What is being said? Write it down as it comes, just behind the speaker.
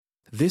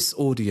This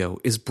audio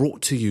is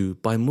brought to you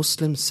by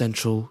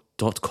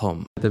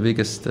MuslimCentral.com. The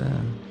biggest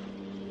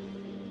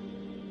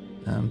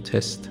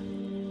test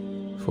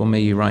for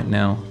me right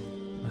now,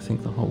 I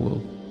think the whole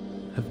world,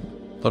 a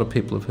lot of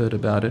people have heard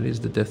about it,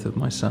 is the death of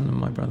my son and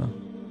my brother.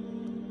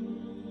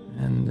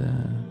 And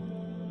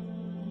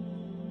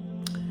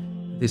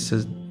this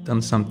has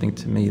done something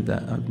to me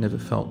that I've never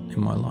felt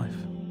in my life.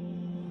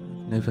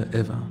 I've never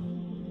ever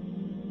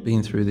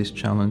been through this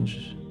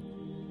challenge.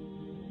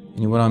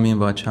 You know what I mean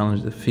by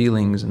challenge? The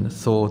feelings and the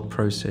thought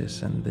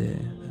process and the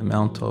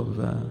amount of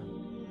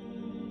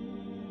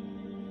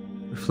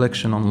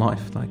reflection on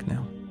life like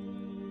now.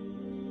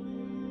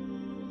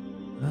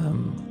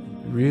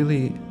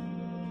 Really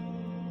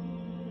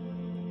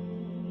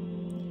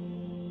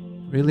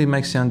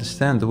makes you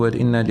understand the word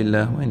inna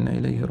lillahi wa inna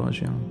ilayhi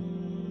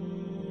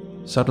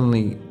raji'un.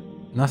 Suddenly,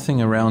 nothing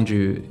around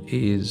you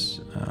is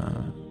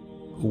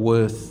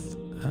worth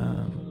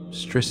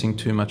stressing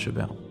too much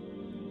about,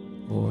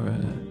 or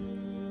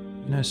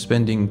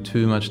spending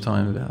too much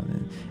time about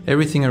it.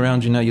 Everything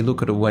around you now, you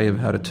look at a way of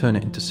how to turn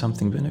it into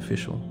something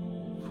beneficial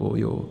for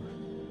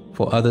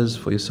others,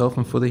 for yourself,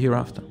 and for the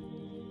hereafter.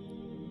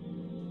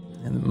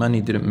 And the money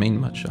didn't mean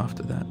much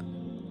after that.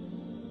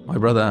 My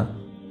brother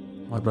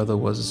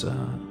was.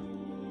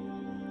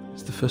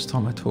 It's the first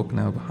time I talk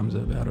now about Hamza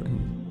about it.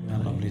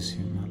 Allah bless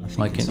you, man. I think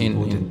like it's in a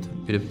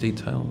important. bit of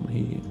detail,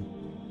 he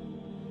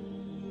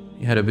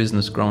had a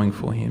business growing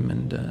for him,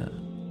 and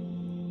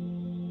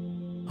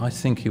I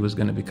think he was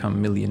going to become a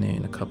millionaire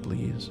in a couple of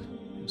years.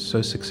 He was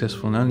so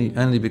successful, and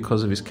only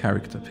because of his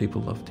character,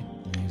 people loved him.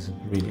 Yeah, he's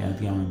really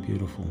outgoing,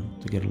 beautiful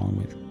to get along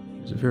with.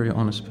 He was a very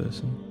honest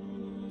person.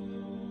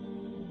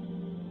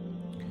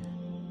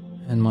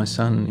 And my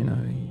son,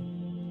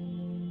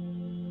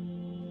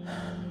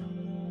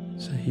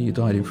 so he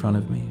died in front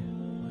of me,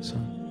 my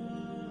son,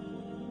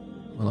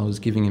 while I was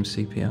giving him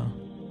CPR.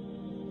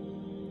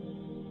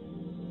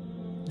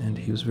 And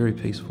he was very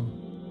peaceful.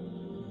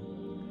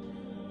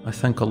 I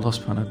thank Allah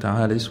subhanahu wa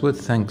ta'ala. This word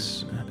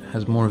thanks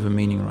has more of a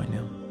meaning right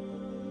now.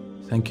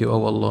 Thank you,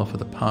 O Allah, for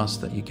the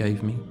past that you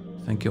gave me.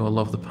 Thank you,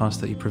 Allah, for the past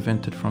that you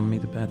prevented from me,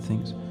 the bad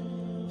things.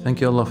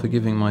 Thank you, Allah, for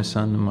giving my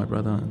son and my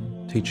brother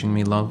and teaching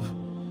me love,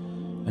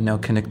 and now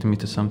connecting me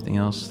to something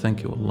else.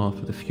 Thank you, Allah,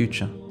 for the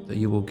future that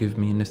you will give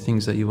me, and the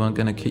things that you were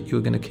going to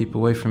keep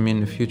away from me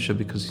in the future,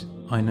 because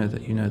I know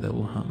that you know that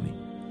will harm me.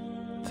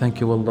 Thank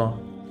you, Allah.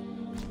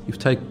 You've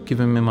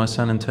given me my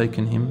son and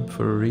taken him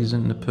for a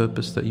reason, a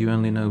purpose that you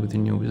only know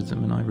within your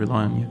wisdom, and I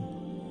rely on you.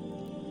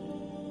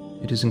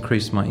 It has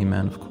increased my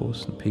iman, of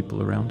course, and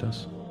people around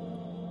us.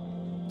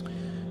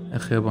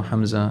 Akhi Abu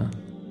Hamza,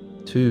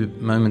 two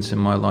moments in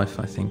my life,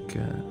 I think,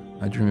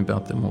 I dream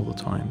about them all the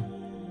time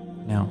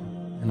now,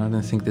 and I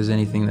don't think there's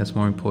anything that's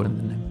more important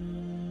than them.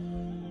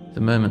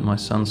 The moment my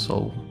son's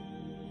soul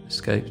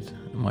escaped,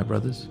 and my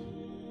brother's,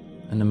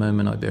 and the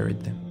moment I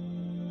buried them.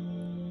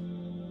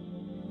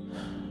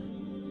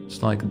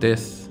 It's like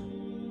death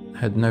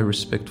had no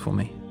respect for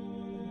me.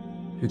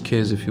 Who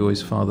cares if you're his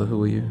father?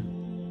 Who are you?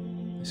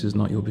 This is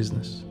not your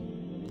business.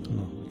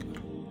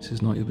 This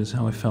is not your business.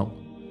 How I felt.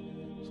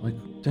 It's like,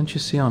 don't you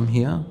see I'm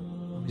here?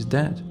 I'm his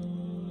dad.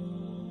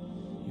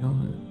 He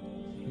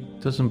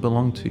doesn't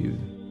belong to you,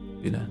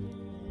 Bilal.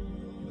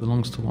 It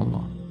belongs to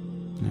Allah.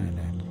 No.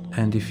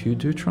 And if you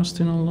do trust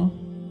in Allah,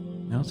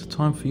 now's the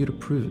time for you to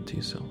prove it to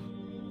yourself.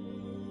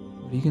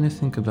 What are you going to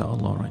think about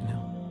Allah right now?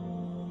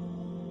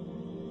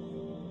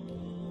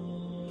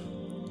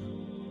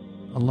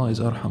 Allah is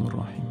Arhamur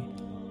Rahim.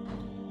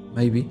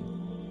 Maybe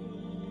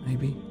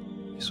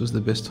this was the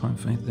best time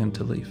for them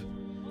to leave.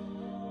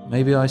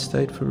 Maybe I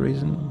stayed for a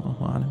reason,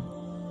 Allahu A'lam.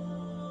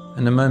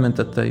 And the moment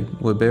that they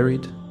were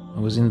buried, I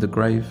was in the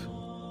grave,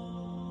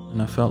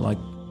 and I felt like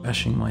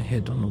bashing my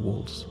head on the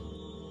walls.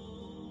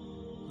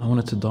 I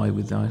wanted to die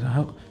with them.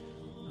 I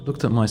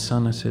looked at my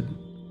son, I said,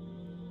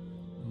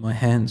 my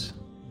hands,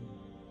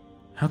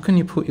 how can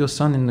you put your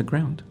son in the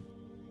ground?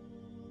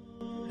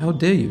 How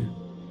dare you?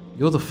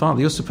 You're the father,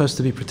 you're supposed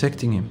to be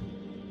protecting him.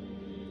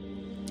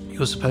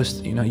 You're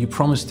supposed to, you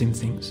promised him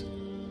things. I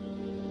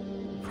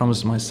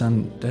promised my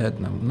son, Dad,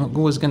 I'm not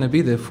always going to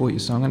be there for you,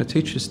 so I'm going to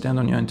teach you to stand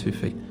on your own 2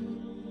 feet.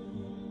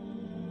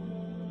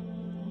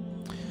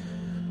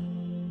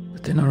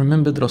 But then I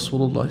remembered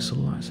Rasulullah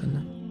sallallahu alaihi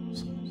wasallam.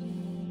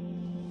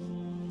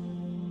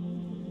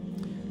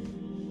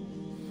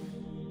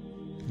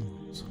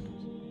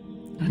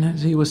 And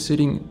as he was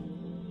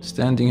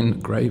standing in the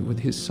grave with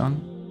his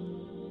son,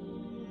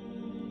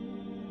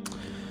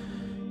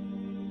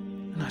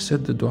 and I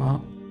said the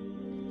dua,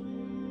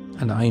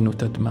 Al-Aynu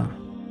Tadma,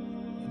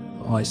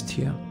 the eyes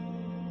tear,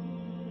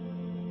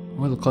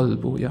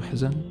 Wal-Qalbu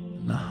Yahzan,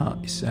 the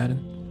heart is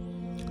saddened,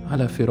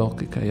 Ala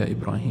firaqika ya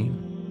Ibrahim,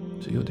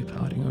 to your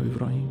departing, O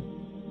Ibrahim,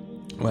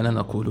 Wa la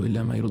naqulu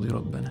illa ma yurdi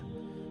Rabbana,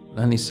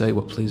 we'll only say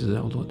what pleases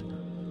our Lord.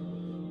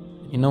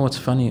 You know what's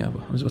funny,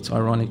 what's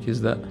ironic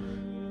is that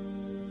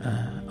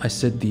I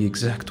said the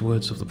exact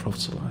words of the Prophet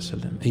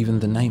ﷺ, even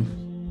the name.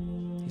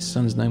 His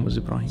son's name was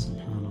Ibrahim.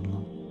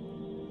 SubhanAllah.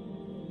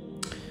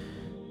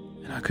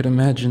 And I could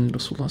imagine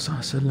Rasulullah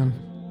ﷺ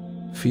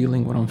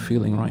feeling what I'm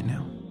feeling right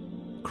now,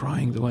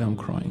 crying the way I'm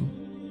crying.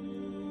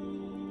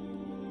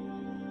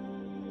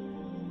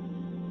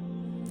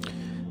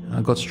 And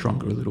I got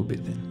stronger a little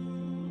bit then.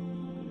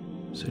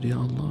 I said, Ya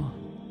Allah,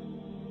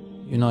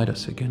 unite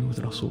us again with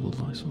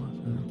Rasulullah.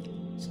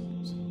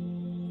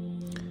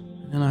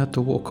 And then I had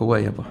to walk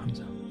away, Abu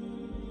Hamza.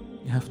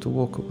 You have to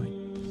walk away.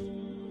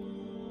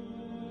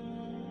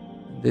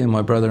 There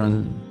my brother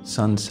and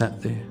son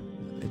sat there.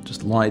 They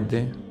just lied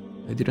there.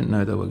 They didn't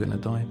know they were going to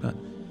die. But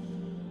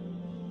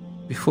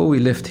before we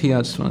left here,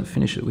 I just want to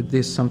finish it with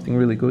this, something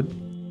really good.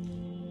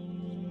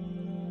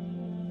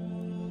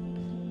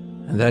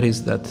 And that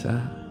is that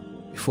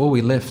before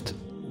we left,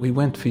 we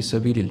went fi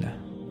sabilillah.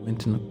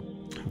 Went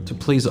to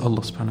please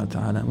Allah subhanahu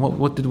wa ta'ala. And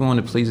what did we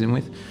want to please Him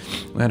with?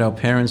 We had our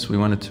parents, we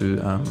wanted to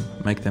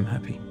make them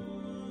happy.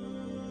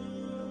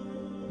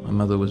 My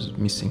mother was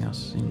missing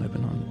us in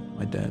Lebanon,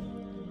 my dad.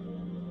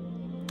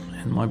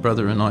 And my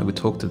brother and I, we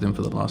talked to them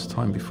for the last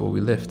time before we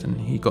left, and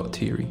he got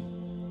teary.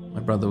 My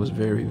brother was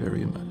very,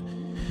 very,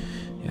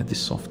 he had this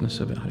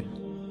softness about him.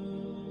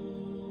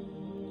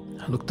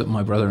 I looked at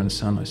my brother and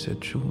son, I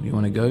said, sure, you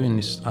want to go in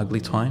this ugly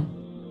time?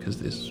 Because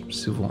there's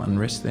civil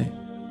unrest there.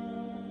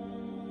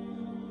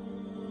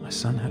 My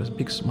son had a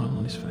big smile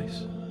on his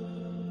face.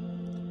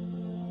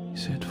 He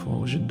said,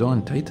 for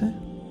Jadon Taita,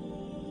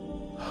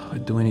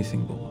 I'd do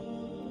anything, Baba.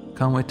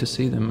 Can't wait to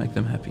see them, make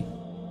them happy.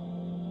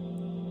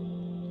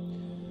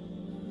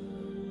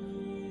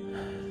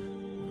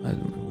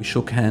 We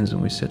shook hands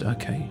and we said,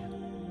 okay,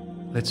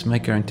 let's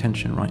make our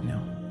intention right now.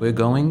 We're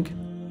going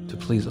to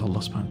please Allah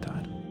subhanahu wa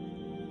ta'ala.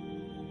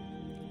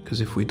 Because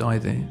if we die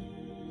there,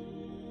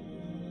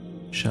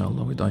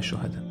 inshallah, we die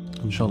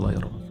shuhada. Inshallah, ya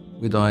Rabbi.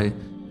 We die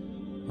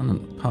on the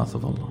path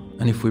of Allah.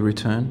 And if we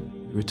return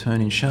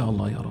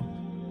inshallah, ya Rabbi,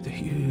 with a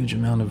huge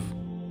amount of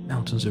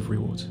mountains of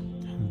rewards.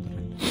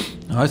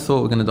 I thought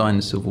we were going to die in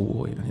the civil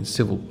war, in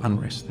civil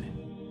unrest there.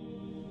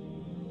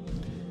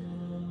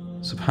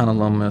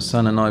 SubhanAllah, my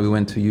son and I, we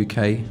went to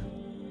UK.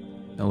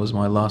 That was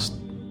my last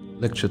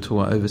lecture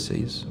tour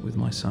overseas with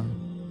my son.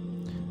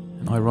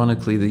 And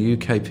ironically, the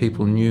UK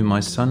people knew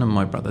my son and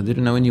my brother. They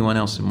didn't know anyone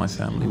else in my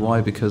family.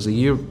 Why? Because a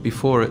year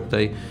before it,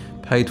 they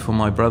paid for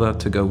my brother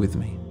to go with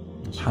me,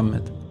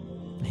 Muhammad.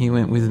 He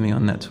went with me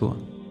on that tour.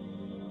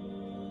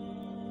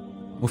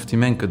 Mufti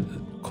Menka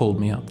called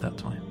me up that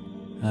time.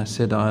 And I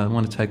said, I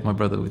want to take my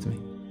brother with me.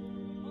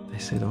 They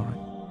said, all right.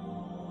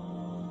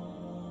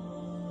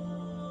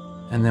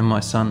 And then my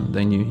son,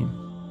 they knew him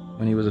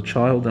when he was a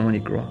child and when he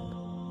grew up.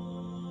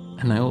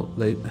 And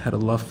they had a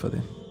love for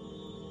them.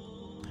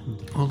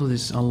 All of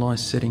this, Allah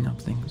is setting up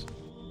things.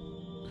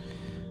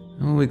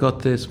 And when we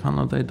got there,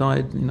 subhanAllah, they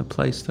died in a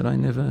place that I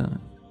never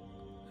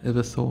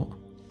ever thought.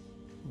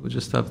 We were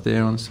just up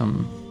there on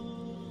some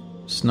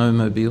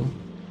snowmobile.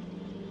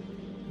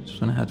 Just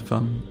when I had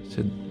fun. I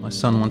said, my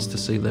son wants to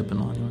see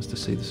Lebanon, he wants to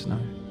see the snow.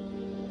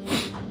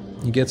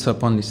 He gets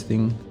up on this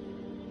thing.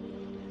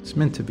 It's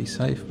meant to be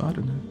safe, but I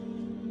don't know.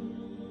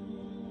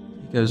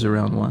 He goes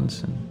around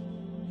once and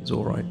he's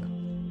all right.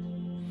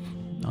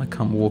 I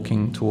come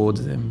walking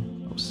towards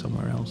them. I was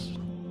somewhere else.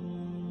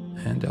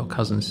 And our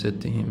cousin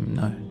said to him,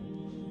 no.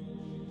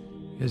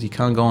 He goes, you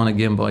can't go on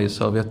again by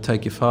yourself. You have to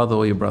take your father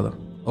or your brother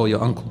or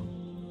your uncle.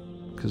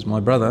 Because my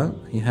brother,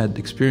 he had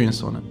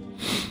experience on it.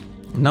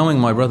 Knowing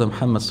my brother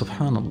Muhammad,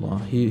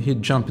 subhanAllah,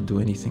 he'd jump and do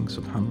anything,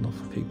 subhanAllah,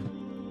 for people.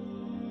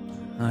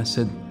 And I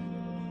said,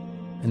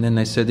 and then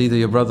they said, either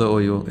your brother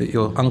or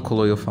your uncle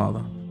or your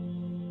father.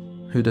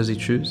 Who does he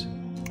choose?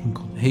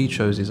 Uncle. He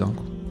chose his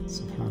uncle.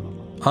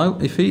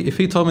 SubhanAllah. If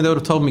he told me, they would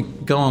have told me,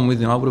 go on with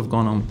him, I would have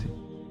gone on with him.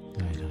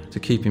 La ilaha. To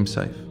keep him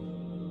safe.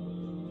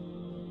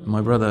 And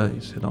my brother,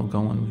 he said, I'll go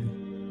on with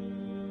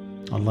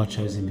him. Allah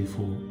chose him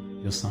before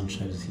your son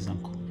chose his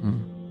uncle.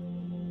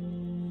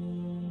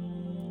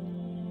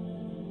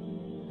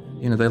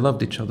 You know, they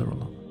loved each other a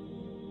lot.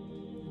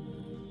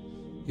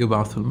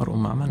 يُبْعَثُ الْمَرْءُ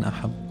مَعَ مَنْ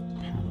أَحَبَّ.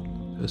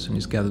 SubhanAllah. The person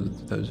is gathered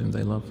with those whom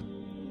they love.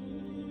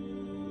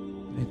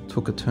 They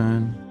took a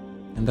turn,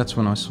 and that's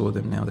when I saw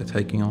them now. They're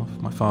taking off.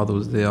 My father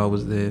was there, I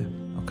was there,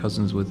 our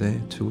cousins were there,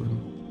 two of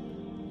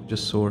them. We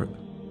just saw it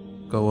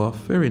go off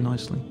very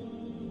nicely.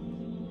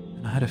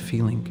 And I had a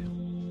feeling,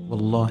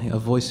 wallahi, a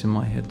voice in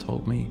my head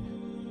told me,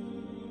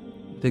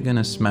 they're going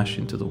to smash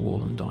into the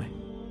wall and die.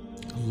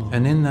 Allah.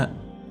 And then that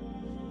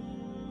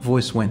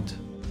voice went.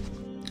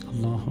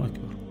 Allahu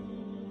Akbar.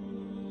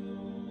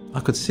 I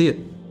could see it.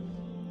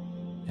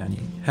 Yani,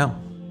 how?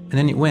 And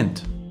then it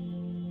went.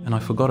 And I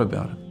forgot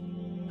about it.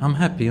 I'm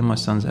happy and my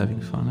son's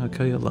having fun.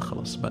 Okay, Allah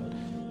khalas. But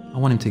I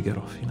want him to get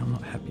off. You know, I'm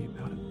not happy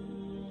about it.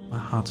 My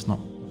heart's not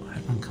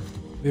happy.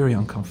 Uncomfortable. Very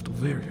uncomfortable.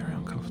 Very, very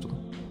uncomfortable.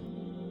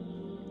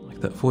 Like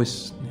that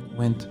voice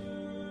went.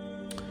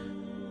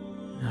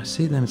 And I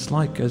see them. It's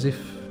like as if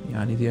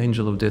the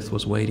angel of death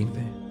was waiting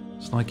there.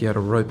 It's like he had a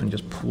rope and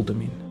just pulled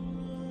them in.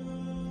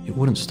 It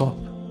wouldn't stop.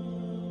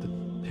 The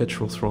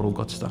petrol throttle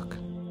got stuck.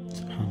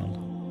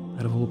 SubhanAllah.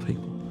 Out of all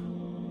people.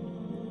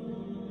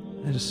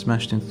 They just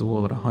smashed into the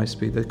wall at a high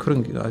speed. They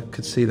couldn't. I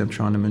could see them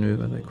trying to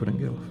maneuver. They couldn't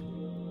get off.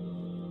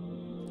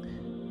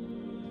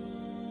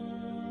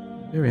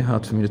 very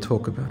hard for me to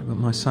talk about it, but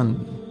my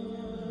son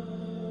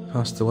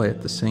passed away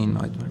at the scene.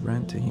 I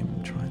ran to him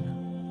and tried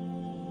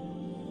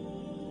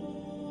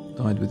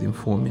to... died within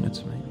 4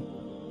 minutes maybe.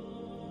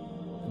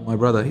 And my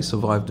brother, he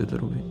survived a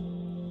little bit.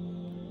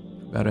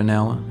 About an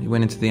hour, he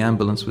went into the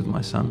ambulance with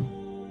my son.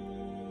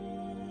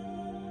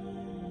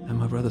 And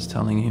my brother's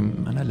telling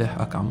him, "Ana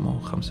lehak ammo,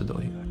 5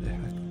 دقايق,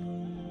 lehak.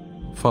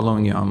 I'm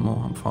following you, ammo,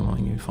 I'm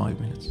following you 5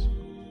 minutes."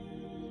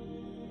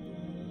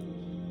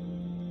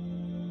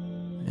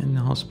 In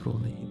the hospital,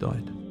 he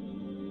died.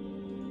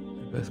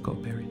 They both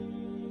got buried.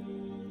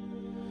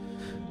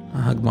 I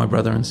hugged my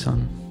brother and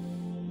son.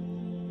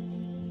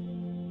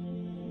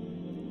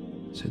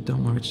 I said,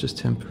 "Don't worry, it's just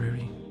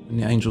temporary. When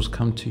the angels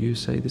come to you,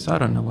 say this." I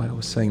don't know why I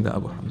was saying that,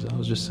 Abu Hamza. I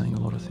was just saying a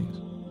lot of things.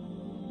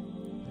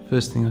 The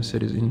first thing I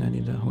said is, "Inna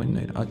lillahi wa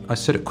inna ilayhi." I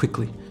said it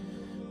quickly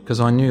because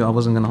I knew I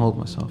wasn't going to hold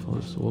myself. I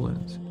was all in.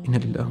 "Inna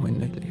lillahi wa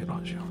inna ilayhi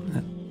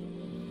raji'un."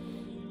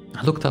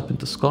 I looked up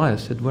into the sky. I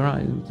said, "Where are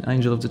you?" The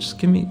angel of the... Just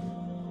give me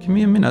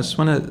a minute. I just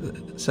want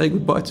to say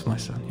goodbye to my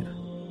son, you know.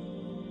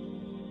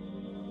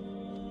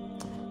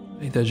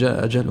 إذا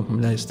جاء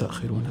أجلهم لا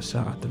يستأخرون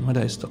ساعة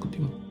ولا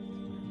يستقدمون.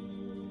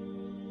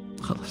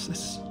 خلاص,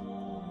 this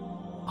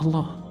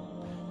Allah,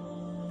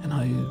 and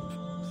I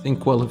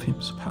think well of him,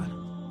 subhanahu.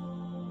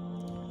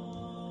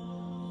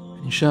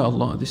 And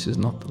inshallah, this is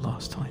not the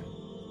last time.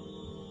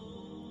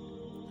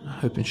 I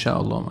hope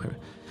inshallah my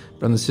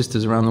brothers and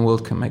sisters around the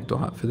world can make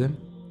dua for them.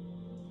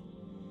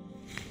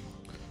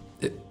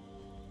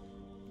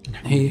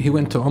 He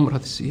went to Umrah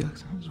this year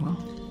as well.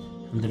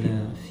 And there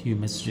are a few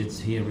masjids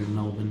here in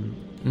Melbourne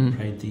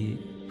prayed the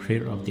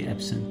prayer of the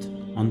absent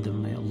on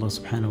them. May Allah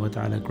subhanahu wa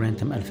ta'ala grant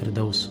them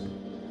al-firdaus.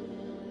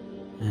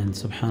 And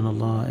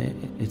subhanallah,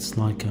 it's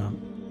like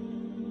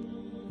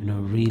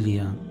really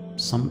a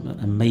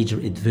major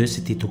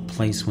adversity took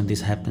place when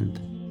this happened.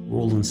 We're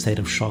all in a state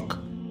of shock,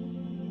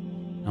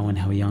 knowing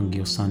how young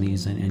your son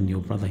is, and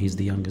your brother, he's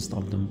the youngest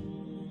of them.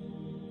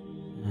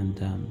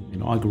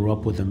 And I grew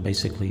up with them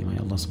basically. May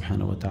Allah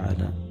subhanahu wa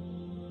ta'ala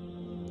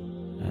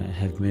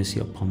have mercy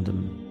upon them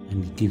and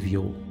give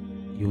you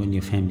and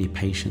your family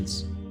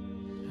patience.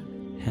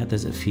 How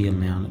does it feel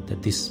now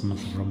that this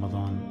month of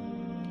Ramadan,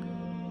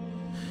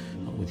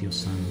 not with your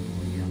son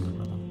or your younger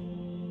brother?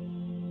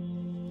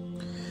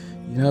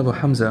 You know, Abu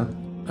Hamza,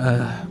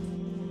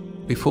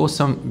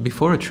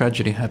 before a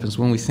tragedy happens,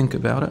 when we think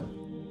about it,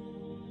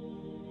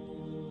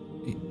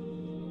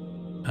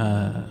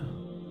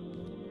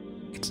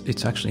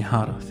 it's actually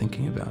harder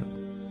thinking about it.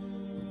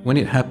 When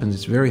it happens,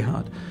 it's very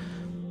hard.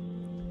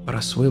 But I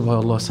swear by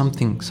Allah,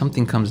 something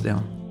comes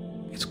down.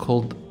 It's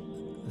called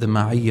the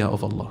ma'iyya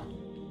of Allah.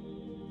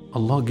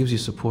 Allah gives you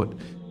support.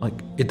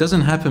 Like, it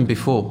doesn't happen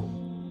before.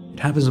 It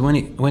happens when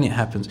it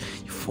happens.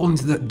 You fall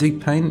into that deep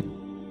pain,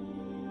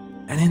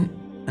 and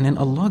then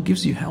Allah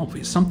gives you help.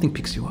 Something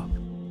picks you up.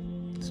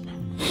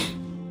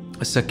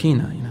 A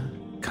sakina,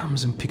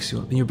 comes and picks you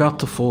up. And you're about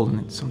to fall,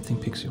 and something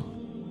picks you up.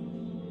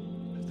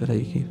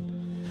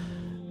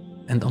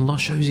 And Allah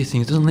shows you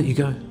things, doesn't let you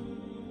go.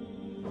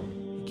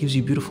 He gives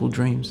you beautiful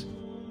dreams.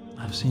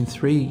 I've seen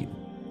 3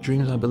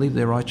 dreams, I believe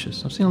they're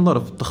righteous. I've seen a lot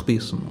of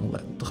takhbis and all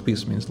that.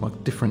 Takhbis means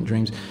like different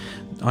dreams.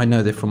 I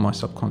know they're from my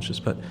subconscious,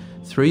 but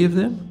 3 of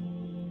them,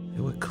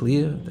 they were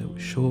clear, they were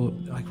sure.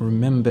 I can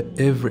remember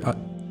every...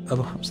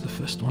 It's the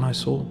first one I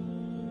saw.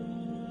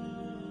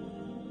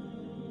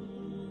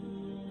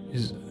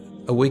 Is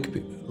a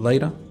week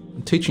later,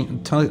 I'm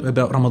telling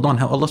about Ramadan,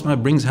 how Allah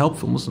subhanahu brings help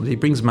for Muslims. He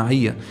brings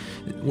ma'iyya.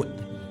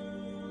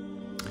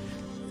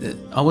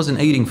 I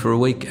wasn't eating for a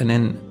week, and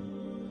then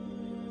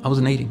I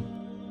wasn't eating.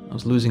 I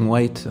was losing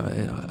weight.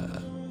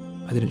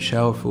 I didn't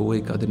shower for a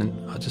week. I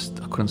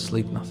couldn't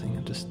sleep, nothing.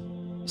 And just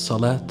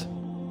salat,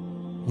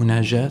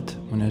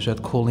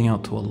 munajat, calling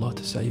out to Allah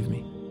to save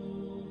me.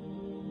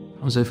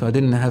 So if I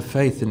didn't have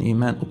faith in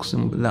Iman,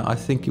 uqsim billah, I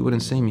think you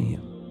wouldn't see me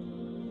here.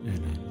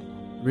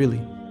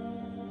 Really.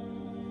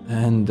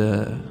 And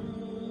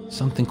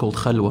something called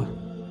khalwa,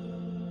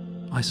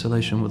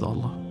 isolation with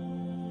Allah.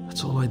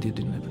 That's all I did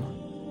in Lebanon.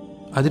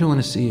 I didn't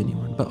want to see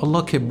anyone, but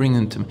Allah kept bringing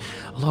them to me.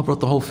 Allah brought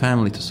the whole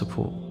family to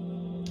support.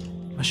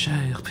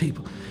 Mashayikh,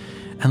 people.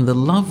 And the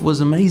love was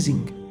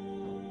amazing.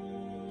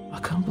 I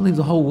can't believe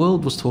the whole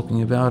world was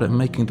talking about it and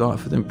making dua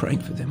for them, praying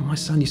for them. My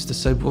son used to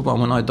say, "Baba,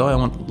 when I die, I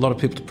want a lot of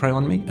people to pray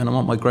on me, and I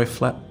want my grave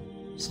flat."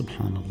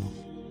 Subhanallah.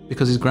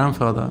 Because his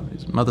grandfather,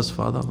 his mother's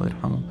father, Allah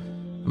yarhamu,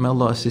 may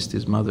Allah assist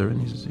his mother and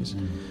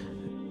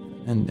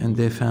and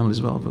their family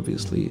as well.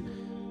 Obviously,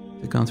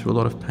 they're going through a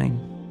lot of pain.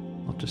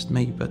 Not just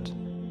me, but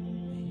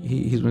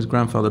when his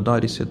grandfather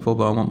died, he said,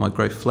 "Baba, I want my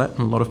grave flat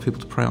and a lot of people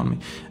to pray on me."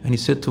 And he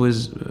said to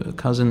his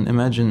cousin,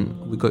 "Imagine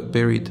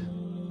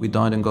we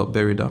died and got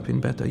buried up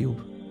in Bet Ayub."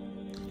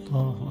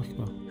 Allahu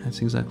Akbar.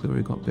 That's exactly where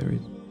he got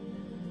buried.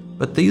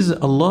 But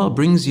Allah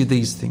brings you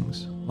these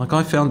things. Like,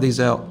 I found these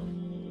out.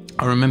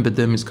 I remembered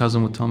them. His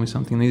cousin would tell me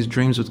something. These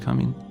dreams would come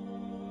in.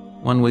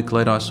 1 week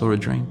later, I saw a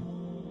dream.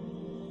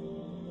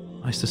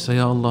 I used to say,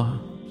 "Oh Allah,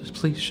 just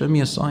please show me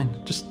a sign.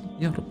 Just,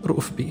 Ya Rabb,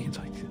 ru'uf bi.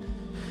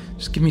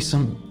 Just give me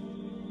some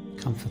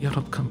comfort, Ya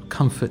Rabb,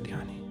 comfort,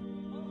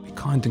 be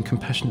kind and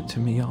compassionate to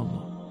me, Ya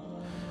Allah.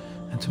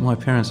 And to my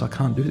parents, I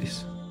can't do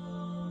this.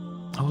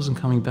 I wasn't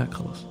coming back,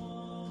 khalas.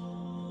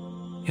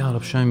 Ya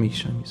Rab, show me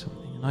something.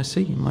 And I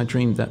see in my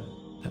dream that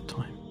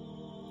time.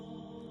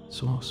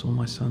 So I saw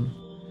my son.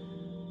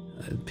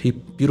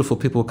 Beautiful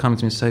people would come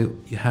to me and say,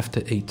 you have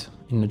to eat,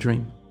 in the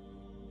dream.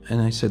 And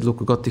they said, look,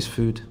 we got this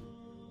food.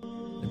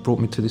 They brought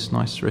me to this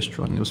nice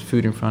restaurant and there was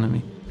food in front of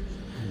me.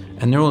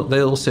 And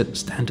they all said,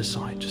 stand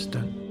aside, just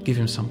don't, give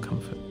him some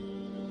comfort.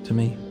 To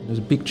me, there's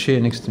a big chair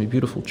next to me,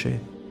 beautiful chair,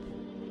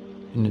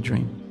 in the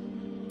dream.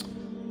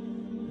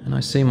 And I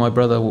see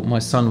my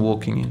son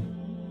walking in.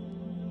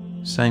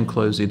 Same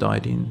clothes he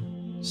died in,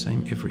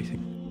 same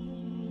everything.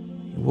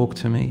 He walked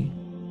to me,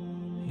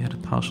 he had a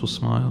partial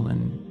smile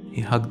and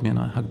he hugged me and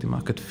I hugged him.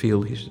 I could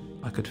feel his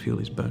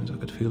bones, I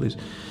could feel his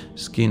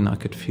skin, I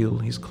could feel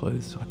his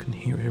clothes, I can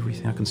hear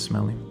everything, I can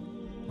smell him.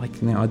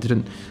 Like now,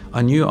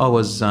 I knew I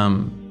was,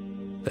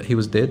 that he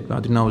was dead, but I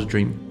didn't know I was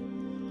dreaming.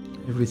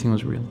 Everything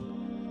was real.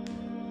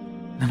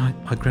 And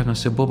I grabbed him and I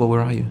said, Baba,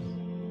 where are you?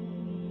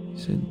 He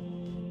said,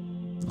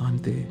 I'm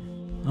there,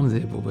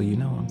 Baba, you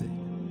know I'm there.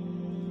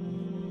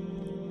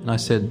 And I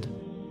said,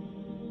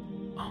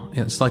 oh,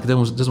 yeah, it's like it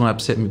doesn't want to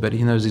upset me, but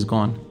he knows he's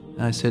gone.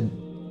 And I said,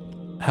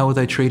 how are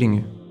they treating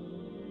you?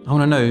 I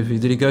want to know,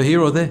 did he go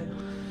here or there?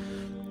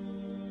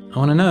 I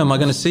want to know, am I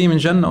going to see him in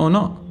Jannah or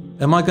not?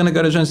 Am I going to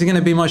go to Jannah? Is he going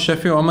to be my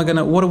Shafi'? Or am I going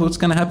to, what's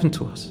going to happen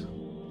to us?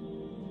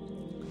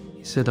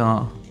 He said,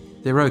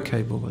 they're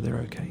okay, Baba,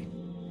 they're okay.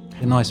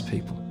 They're nice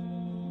people.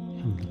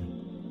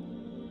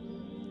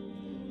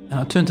 And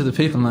I turned to the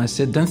people and I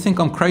said, don't think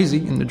I'm crazy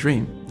in the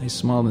dream. They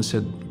smiled and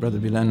said, Brother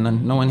Bilal,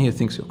 no one here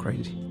thinks you're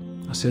crazy.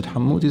 I said,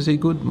 Hamoud, is he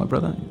good, my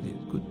brother? He's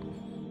good.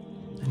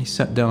 And he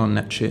sat down on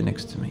that chair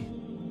next to me.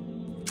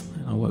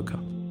 And I woke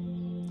up.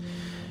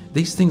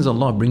 These things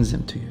Allah brings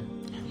them to you.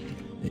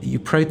 You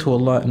pray to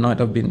Allah at night.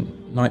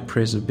 Night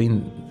prayers have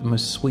been the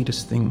most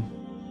sweetest thing.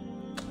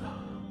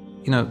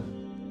 You know,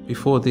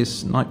 before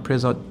this, night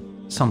prayers but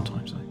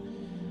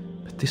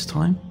this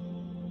time,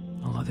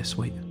 Allah, they're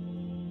sweet.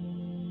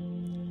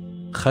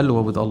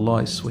 Khalwa with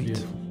Allah is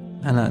sweet.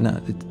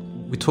 No,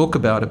 we talk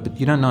about it, but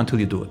you don't know until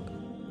you do it.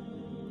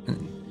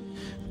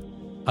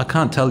 I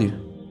can't tell you.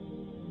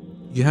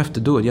 You have to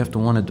do it. You have to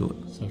want to do it.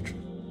 So true.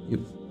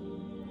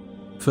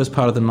 First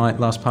part of the night,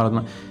 last part of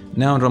the night.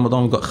 Now in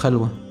Ramadan we've got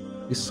khalwa.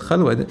 This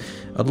khalwa,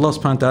 Allah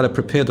subhanahu wa ta'ala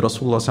prepared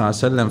Rasulullah sallallahu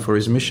alaihi wasallam for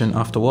his mission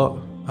after what?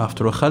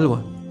 After a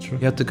khalwa. True.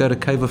 You had to go to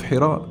cave of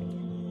Hira.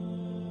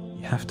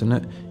 You have to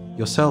know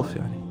yourself.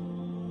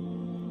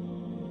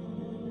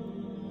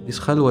 This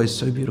khalwa is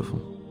so beautiful.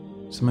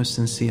 It's the most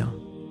sincere.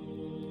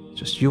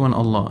 Just you and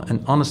Allah.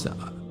 And honestly,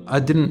 I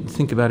didn't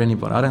think about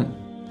anybody.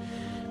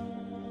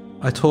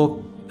 I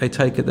talk, they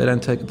take it, they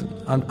don't take it.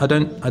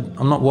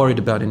 I'm not worried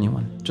about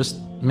anyone. Just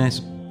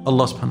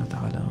Allah subhanahu wa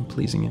ta'ala, I'm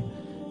pleasing Him.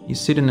 You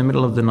sit in the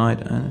middle of the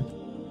night and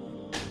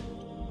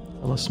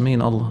Allah's me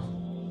and Allah.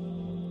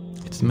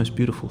 It's the most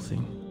beautiful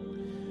thing.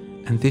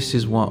 And this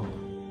is why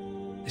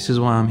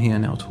I'm here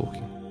now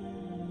talking.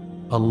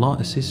 Allah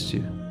assists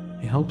you.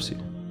 He helps you.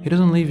 He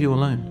doesn't leave you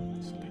alone.